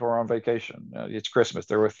holiday. People are on vacation. It's Christmas.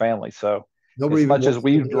 They're with family. So Nobody as even much as wants to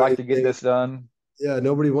we'd do like to get anything. this done, Yeah,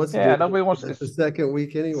 nobody wants to do yeah, it. nobody wants It's the this. second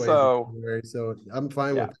week anyways. So So I'm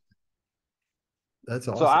fine yeah. with it. That's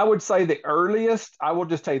So awesome. I would say I will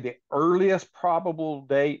just say the earliest probable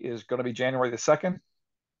date is going to be January the 2nd.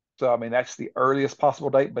 So, I mean, that's the earliest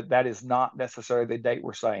possible date, but that is not necessarily the date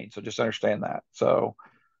we're saying. So just understand that. So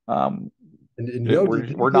And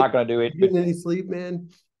Yogi, we're not going to do it. you getting any sleep, man?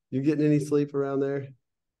 You getting any sleep around there?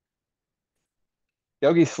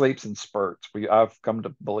 Yogi sleeps in spurts. I've come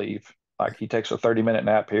to believe, like, he takes a 30-minute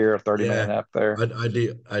nap here, a 30-minute Yeah, nap there. I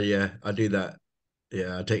do. Yeah, I do that.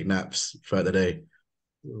 Yeah, I take naps throughout the day.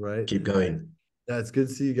 Right. Keep going. Yeah, it's good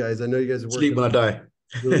to see you guys. I know you guys are Sleep working when I die.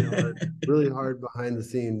 really hard behind the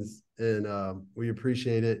scenes, and we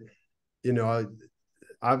appreciate it. You know,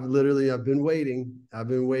 I've been waiting. I've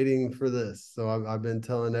been waiting for this. So I've been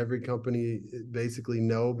telling every company basically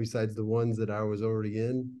no, besides the ones that I was already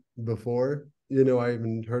in before. You know, I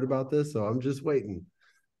even heard about this, so I'm just waiting.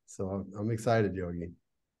 So I'm excited, Yogi.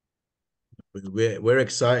 We're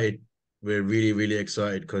excited. We're really, really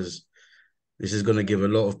excited because this is going to give a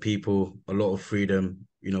lot of people a lot of freedom.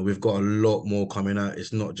 You know, we've got a lot more coming out.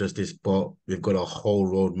 It's not just this bot. We've got a whole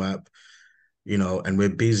roadmap, you know, and we're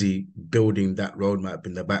busy building that roadmap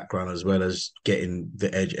in the background as well as getting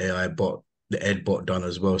the Edge AI bot, the Ed bot done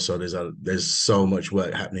as well. So there's so much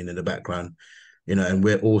work happening in the background, you know, and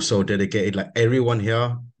we're also dedicated. Like everyone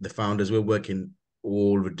here, the founders, we're working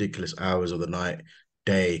all ridiculous hours of the night,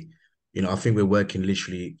 day. You know, I think we're working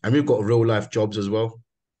literally, and we've got real life jobs as well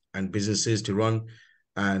and businesses to run,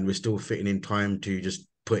 and we're still fitting in time to just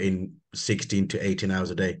put in 16 to 18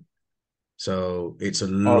 hours a day. So it's a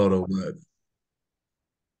Well, lot of work.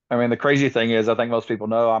 I mean, the crazy thing is, I think most people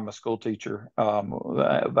know I'm a school teacher.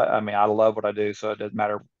 But I mean, I love what I do, so it doesn't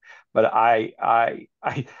matter. But I'm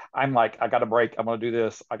like, I got a break. I'm going to do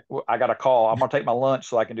this. I got a call. I'm going to take my lunch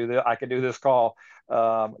so I can do this. I can do this call. Hey,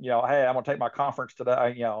 I'm going to take my conference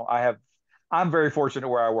today. I'm very fortunate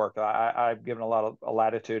where I work. I've given a lot of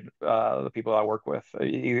latitude. The people I work with,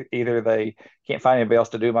 either they can't find anybody else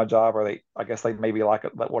to do my job, or I guess they maybe like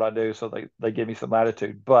what I do, so they give me some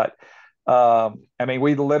latitude. But I mean,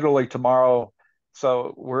 we literally tomorrow.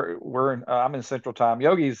 So I'm in Central Time.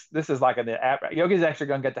 This is like an app. Yogi's actually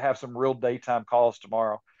going to get to have some real daytime calls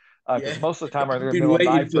tomorrow, Yeah, because most of the time are in I've the been middle of the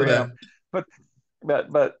waiting night for for him. that.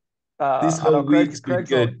 But but This I know whole week's been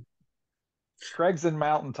good. Craig's in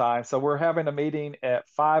Mountain Time, so we're having a meeting at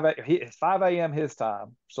it's 5 a.m. his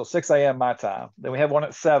time, so 6 a.m. my time. Then we have one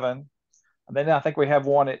at 7, and then I think we have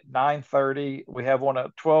one at 9:30. We have one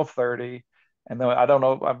at 12:30. And then I don't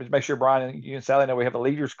know, I make sure Brian and you and Sally know we have a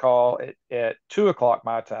leaders call at 2 o'clock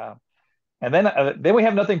my time. And then we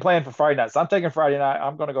have nothing planned for Friday night. So I'm taking Friday night.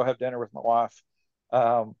 I'm going to go have dinner with my wife.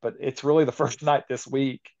 But it's really the first night this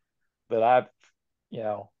week that I've,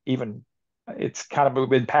 even it's kind of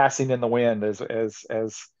been passing in the wind as you're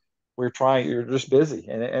just busy.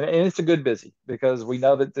 And it's a good busy, because we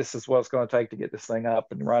know that this is what it's going to take to get this thing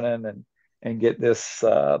up and running and get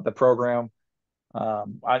the program.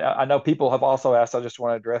 I know people have also asked. I just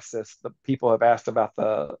want to address this. The people have asked about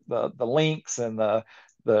the links and the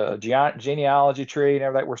genealogy tree and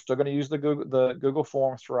everything. We're still going to use the Google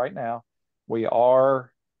Forms for right now. We're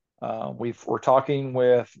talking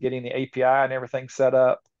with getting the API and everything set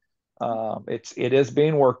up. It is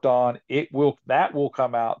being worked on. That will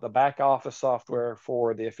come out. The back office software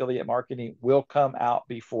for the affiliate marketing will come out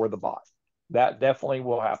before the bot. That definitely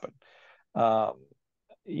will happen. Um,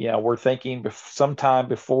 we're thinking sometime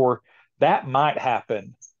before that might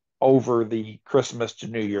happen over the Christmas to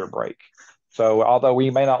New Year break. So although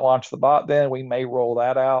we may not launch the bot then, we may roll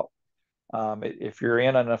that out. If you're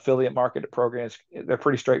in an affiliate market programs, they're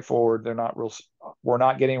pretty straightforward. We're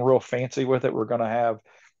not getting real fancy with it. We're going to have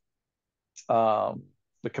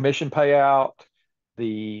the commission payout,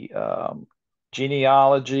 the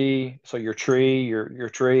genealogy, so your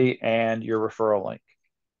tree, and your referral link.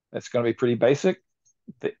 It's going to be pretty basic.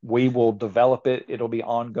 We will develop it. It'll be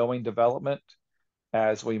ongoing development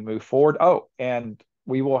as we move forward. Oh, and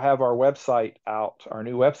we will have our new website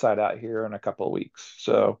out here in a couple of weeks.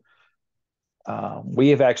 So we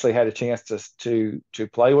have actually had a chance to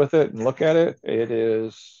play with it and look at it. It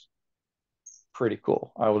is pretty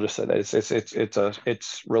cool. I will just say that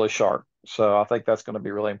it's really sharp. So I think that's going to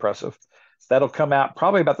be really impressive. That'll come out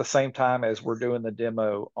probably about the same time as we're doing the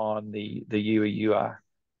demo on the UI or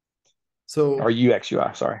So UX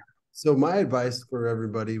UI. Sorry. so my advice for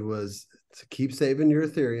everybody was to keep saving your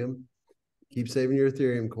Ethereum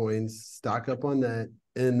coins, stock up on that,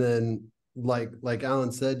 and then like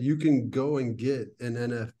Alan said, you can go and get an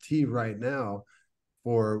NFT right now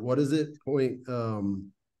for what is it?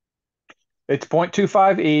 It's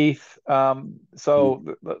 0.25 ETH. So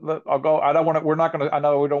I'll go. I don't want to. We're not going to. I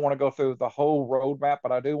know we don't want to go through the whole roadmap,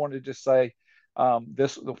 but I do want to just say why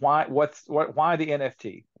the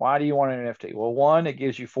NFT? Why do you want an NFT? Well, one, it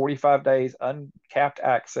gives you 45 days uncapped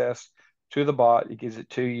access to the bot. It gives it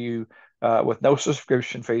to you with no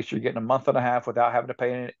subscription fees. You're getting a month and a half without having to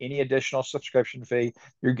pay any additional subscription fee.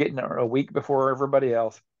 You're getting it a week before everybody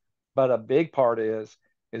else. But a big part is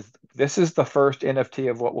this is the first NFT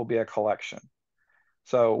of what will be a collection.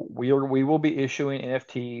 So we will be issuing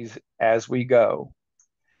NFTs as we go.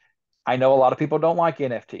 I know a lot of people don't like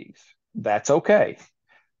NFTs. That's okay.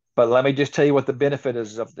 But let me just tell you what the benefit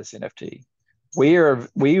is of this NFT. We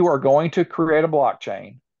are going to create a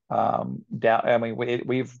blockchain. I mean,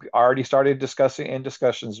 we've already started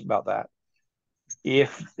discussions about that.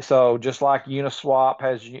 If so, just like Uniswap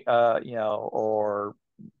has, or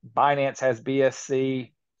Binance has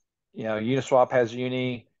BSC, Uniswap has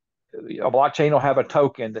Uni. A blockchain will have a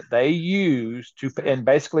token that they use to, and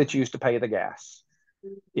basically it's used to pay the gas.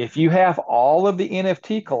 If you have all of the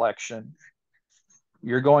NFT collection,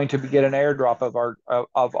 you're going to get an airdrop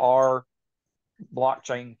of our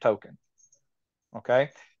blockchain token. Okay.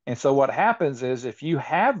 And so what happens is if you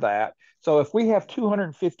have that, so if we have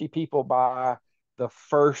 250 people buy the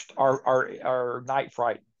first our Night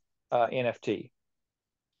Fright NFT,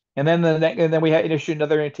 and then we issue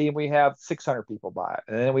another NFT and we have 600 people buy it,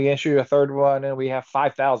 and then we issue a third one and we have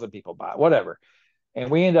 5,000 people buy it, whatever, and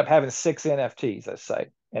we end up having 6 NFTs, let's say.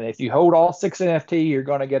 And if you hold all 6 NFT, you're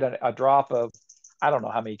going to get a drop of, I don't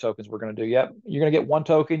know how many tokens we're going to do yet. You're going to get 1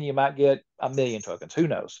 token. You might get 1,000,000 tokens. Who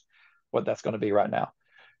knows what that's going to be right now.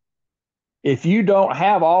 If you don't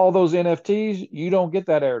have all those NFTs, you don't get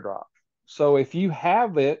that airdrop. So if you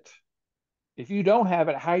have it, if you don't have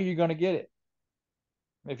it, how are you going to get it?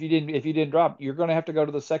 If you didn't drop, you're going to have to go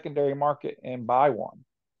to the secondary market and buy one.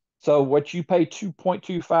 So what you pay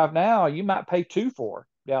 2.25 now, you might pay 2 for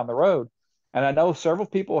down the road. And I know several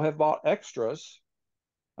people have bought extras,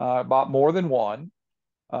 bought more than one.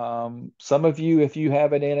 Some of you, if you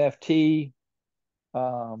have an NFT,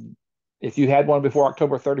 if you had one before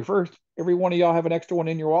October 31st, every one of y'all have an extra one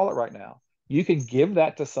in your wallet right now. You can give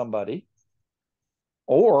that to somebody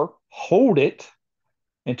or hold it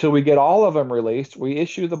until we get all of them released. We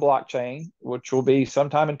issue the blockchain, which will be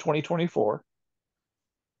sometime in 2024.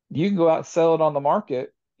 You can go out and sell it on the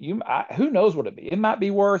market. Who knows what it'd be? It might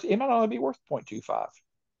be worth, it might only be worth 0.25.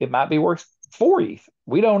 It might be worth 4 ETH.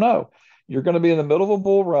 We don't know. You're going to be in the middle of a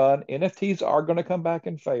bull run. NFTs are going to come back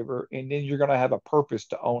in favor, and then you're going to have a purpose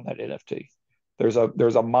to own that NFT. There's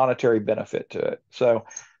a monetary benefit to it. So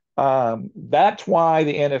that's why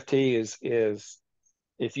the NFT is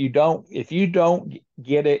if you don't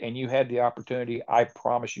get it and you had the opportunity, I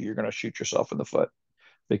promise you're going to shoot yourself in the foot,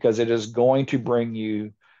 because it is going to bring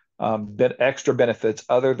you extra benefits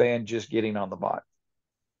other than just getting on the bot.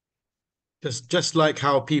 Just like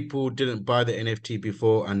how people didn't buy the NFT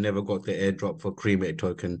before and never got the airdrop for cremate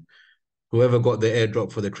token. Whoever got the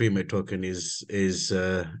airdrop for the cremate token is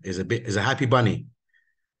a happy bunny,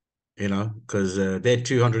 because their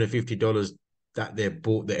 $250 that they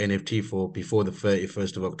bought the NFT for before the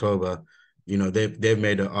 31st of October, they've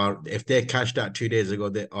made if they cashed out 2 days ago,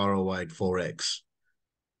 their ROI 4x.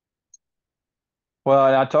 Well,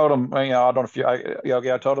 and I told them, I don't know if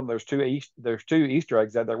I told them there's two Easter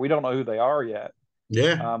eggs out there. We don't know who they are yet.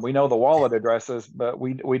 Yeah. We know the wallet addresses, but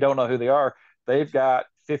we don't know who they are. They've got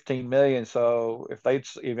 15 million. So if they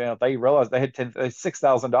realized they had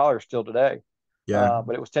 $6,000 still today, Yeah.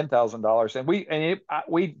 but it was $10,000, and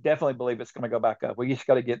we definitely believe it's going to go back up. We just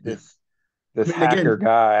got to get this hacker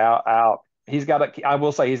guy out. I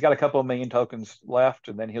will say he's got a couple of million tokens left,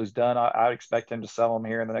 and then he was done. I expect him to sell them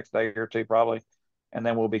here in the next day or two, probably, and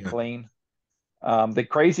then we'll be clean. The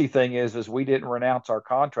crazy thing is we didn't renounce our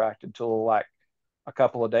contract until like a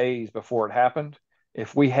couple of days before it happened.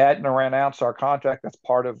 If we hadn't renounced our contract, that's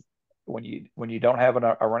part of when you don't have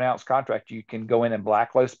a renounced contract, you can go in and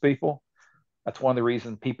blacklist people. That's one of the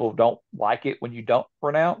reasons people don't like it when you don't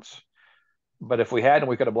renounce. But if we hadn't,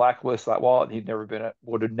 we could have blacklisted that wallet.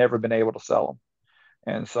 Would have never been able to sell them.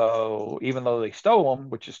 And so even though they stole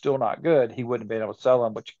them, which is still not good, he wouldn't have been able to sell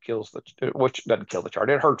them, which doesn't kill the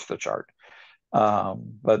chart. It hurts the chart.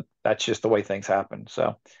 But that's just the way things happen.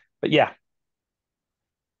 So, but yeah,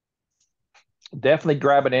 definitely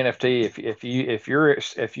grab an NFT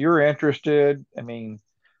if you're interested. I mean,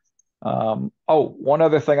 one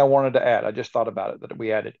other thing I wanted to add. I just thought about it that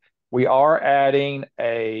we added. We are adding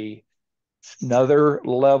another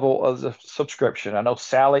level of the subscription. I know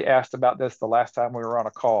Sally asked about this the last time we were on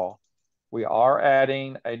a call. We are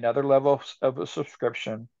adding another level of a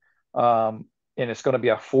subscription, and it's going to be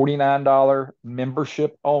a $49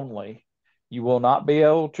 membership only. You will not be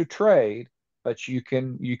able to trade, but you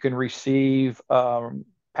can receive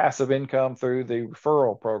passive income through the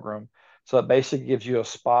referral program. So it basically gives you a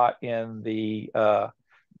spot in the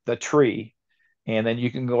tree, and then you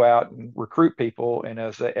can go out and recruit people. And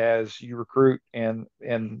as you recruit and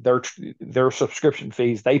their subscription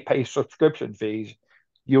fees, they pay subscription fees.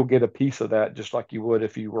 You'll get a piece of that just like you would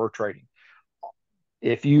if you were trading.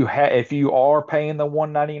 If you are paying the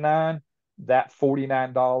 $199, that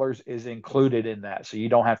 $49 is included in that, so you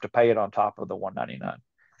don't have to pay it on top of the $199,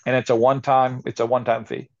 and it's a one time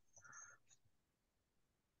fee.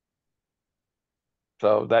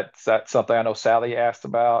 So that's something I know Sally asked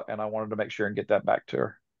about, and I wanted to make sure and get that back to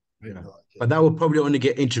her. Yeah. But that will probably only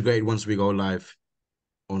get integrated once we go live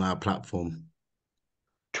on our platform.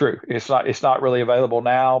 True. It's not really available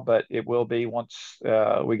now, but it will be once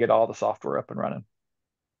we get all the software up and running.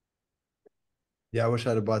 Yeah, I wish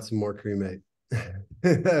I'd have bought some more cremate.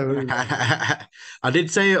 I did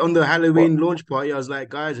say it on the Halloween launch party. I was like,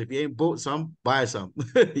 guys, if you ain't bought some, buy some.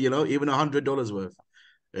 Even $100 worth.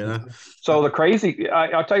 So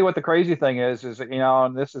I'll tell you what the crazy thing is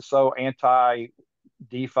and this is so anti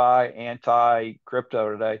DeFi, anti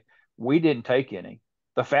crypto today. We didn't take any.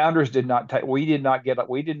 The founders did not take. We did not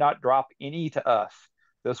drop any to us.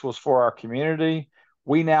 This was for our community.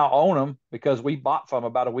 We now own them because we bought from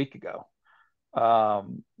about a week ago.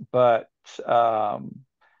 But and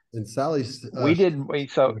Sally's we didn't.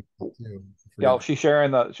 She's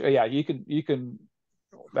sharing you can.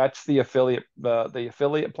 That's the affiliate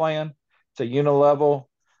plan. It's a unilevel.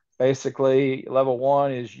 Basically, level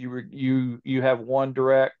 1 is you have one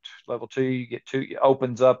direct. Level 2, you get two. It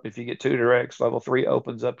opens up if you get 2 directs. Level 3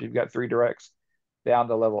 opens up. You've got 3 directs. Down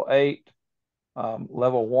to level 8.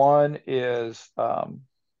 Level 1 is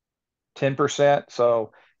 10%.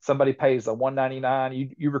 So somebody pays the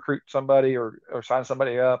 $199. You recruit somebody or sign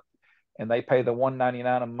somebody up, and they pay the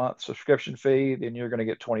 $199 a month subscription fee. Then you're going to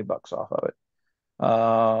get $20 off of it.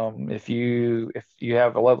 If you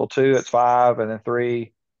have a level 2, it's 5, and then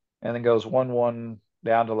 3, and then goes 1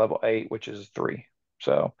 down to level 8, which is 3.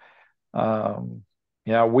 So,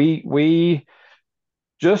 we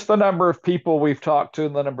just the number of people we've talked to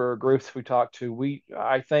and the number of groups we talked to,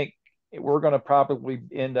 I think we're going to probably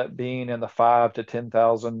end up being in the 5 to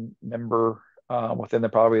 10,000 member within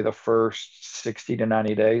probably the first 60 to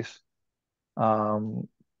 90 days.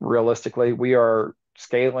 Realistically, we are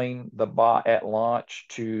scaling the bot at launch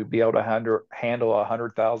to be able to handle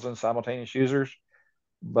 100,000 simultaneous users,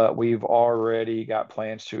 but we've already got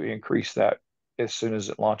plans to increase that as soon as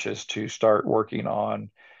it launches to start working on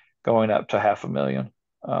going up to 500,000.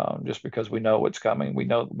 Just because we know what's coming. We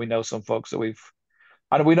know some folks that we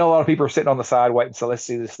know a lot of people are sitting on the side waiting. So let's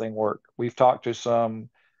see this thing work. We've talked to some.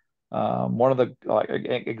 One of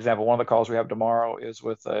the calls we have tomorrow is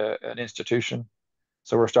with an institution.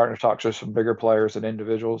 So we're starting to talk to some bigger players and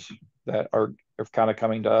individuals that are kind of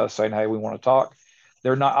coming to us saying, "Hey, we want to talk."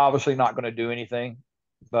 They're obviously not going to do anything,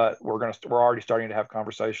 but we're already starting to have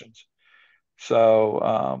conversations.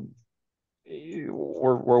 So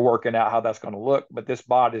we're working out how that's going to look. But this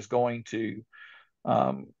bot is going to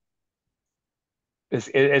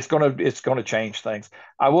it's going to change things.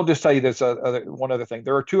 I will just tell you this one other thing.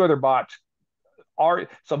 There are 2 other bots.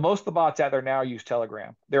 So most of the bots out there now use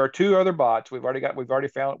Telegram. There are 2 other bots we've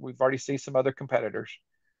already seen some other competitors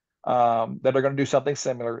that are going to do something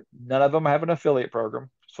similar. None of them have an affiliate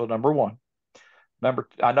program. So number 1.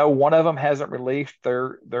 I know one of them hasn't released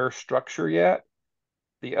their structure yet.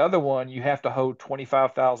 The other one, you have to hold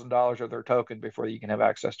 $25,000 of their token before you can have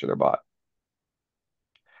access to their bot.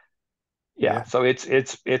 Yeah. So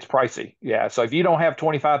it's pricey. Yeah. So if you don't have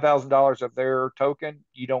 $25,000 of their token,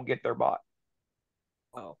 you don't get their bot.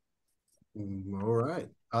 Wow. All right.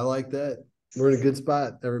 I like that. We're in a good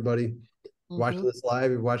spot, everybody. Watching this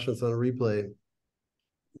live, you're watching us on a replay.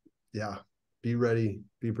 Yeah. Be ready.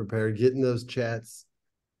 Be prepared. Get in those chats.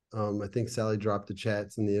 I think Sally dropped the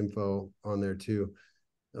chats and the info on there too.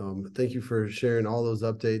 Thank you for sharing all those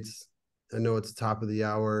updates. I know it's top of the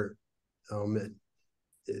hour.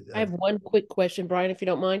 I have one quick question, Brian, if you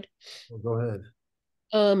don't mind. Go ahead.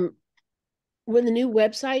 When the new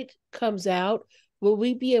website comes out, will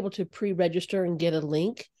we be able to pre-register and get a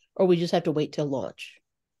link, or we just have to wait till launch?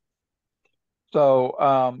 So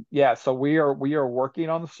so we are working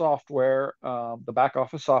on the software, the back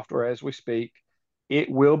office software as we speak. It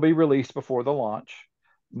will be released before the launch.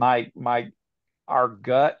 Our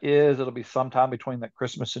gut is it'll be sometime between the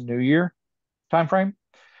Christmas and New Year timeframe.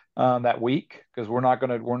 That week, because we're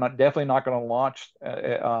definitely not going to launch.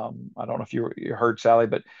 I don't know if you heard Sally,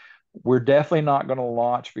 but we're definitely not going to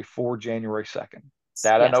launch before January 2nd.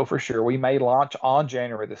 That yes. I know for sure. We may launch on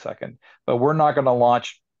January the 2nd, but we're not going to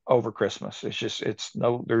launch over Christmas. It's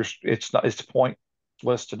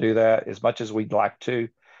pointless to do that as much as we'd like to.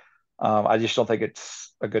 I just don't think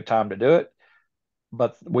it's a good time to do it.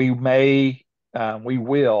 But we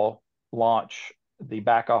will launch the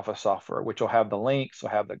back office software, which will have the links, will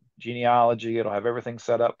have the genealogy, it'll have everything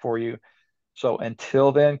set up for you. So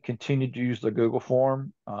until then, continue to use the Google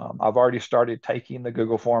form. I've already started taking the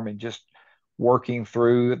Google form and just working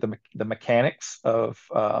through the mechanics of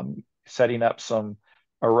setting up some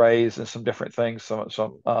arrays and some different things, some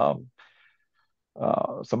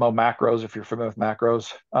some old macros, if you're familiar with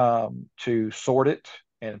macros, to sort it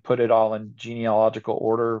and put it all in genealogical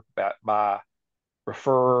order by by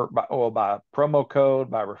promo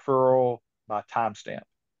code, by referral, by timestamp,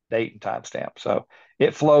 date and timestamp. So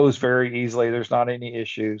it flows very easily. There's not any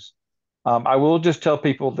issues. I will just tell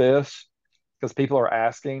people this because people are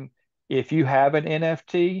asking, if you have an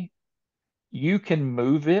NFT, you can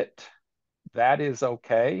move it. That is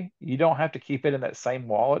okay. You don't have to keep it in that same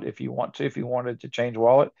wallet if you want to. If you wanted to change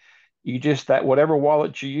wallet, you just, that whatever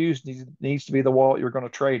wallet you use needs to be the wallet you're going to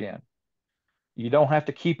trade in. You don't have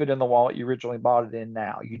to keep it in the wallet you originally bought it in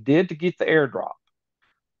now. You did to get the airdrop,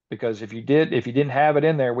 because if you didn't have it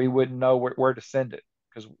in there, we wouldn't know where to send it,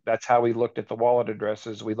 because that's how we looked at the wallet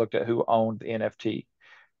addresses. We looked at who owned the NFT.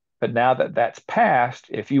 But now that that's passed,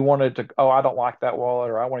 if you wanted to, oh, I don't like that wallet,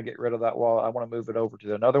 or I want to get rid of that wallet, I want to move it over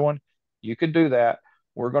to another one, you can do that.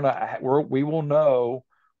 We will know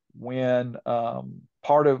when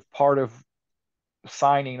part of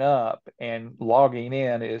signing up and logging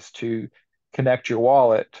in is to connect your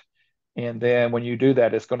wallet. And then when you do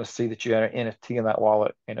that, it's going to see that you have an NFT in that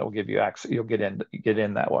wallet, and it will give you access. You'll get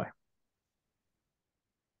in that way.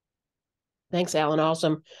 Thanks, Alan.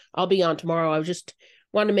 Awesome. I'll be on tomorrow. I was just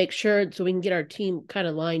want to make sure so we can get our team kind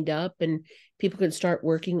of lined up and people can start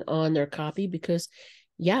working on their copy, because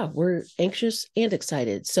yeah, we're anxious and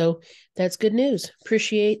excited. So that's good news.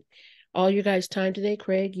 Appreciate all your guys' time today,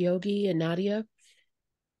 Craig, Yogi, and Nadia.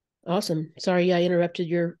 Awesome. Sorry I interrupted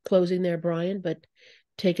your closing there, Brian, but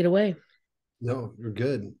take it away. No, you're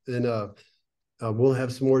good. And we'll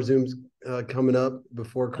have some more Zooms coming up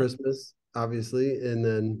before Christmas, obviously. And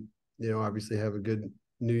then, obviously have a good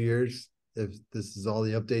New Year's. If this is all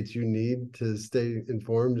the updates you need to stay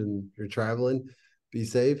informed and you're traveling, be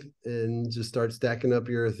safe and just start stacking up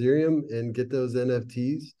your Ethereum and get those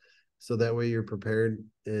NFTs. So that way you're prepared.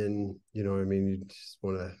 And, you don't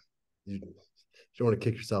want to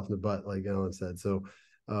kick yourself in the butt, like Alan said. So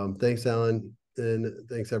thanks, Alan. And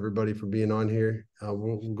thanks everybody for being on here.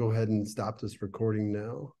 We'll go ahead and stop this recording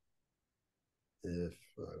now. If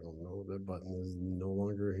I don't know, that button is no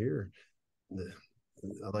longer here.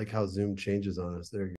 I like how Zoom changes on us. There you go.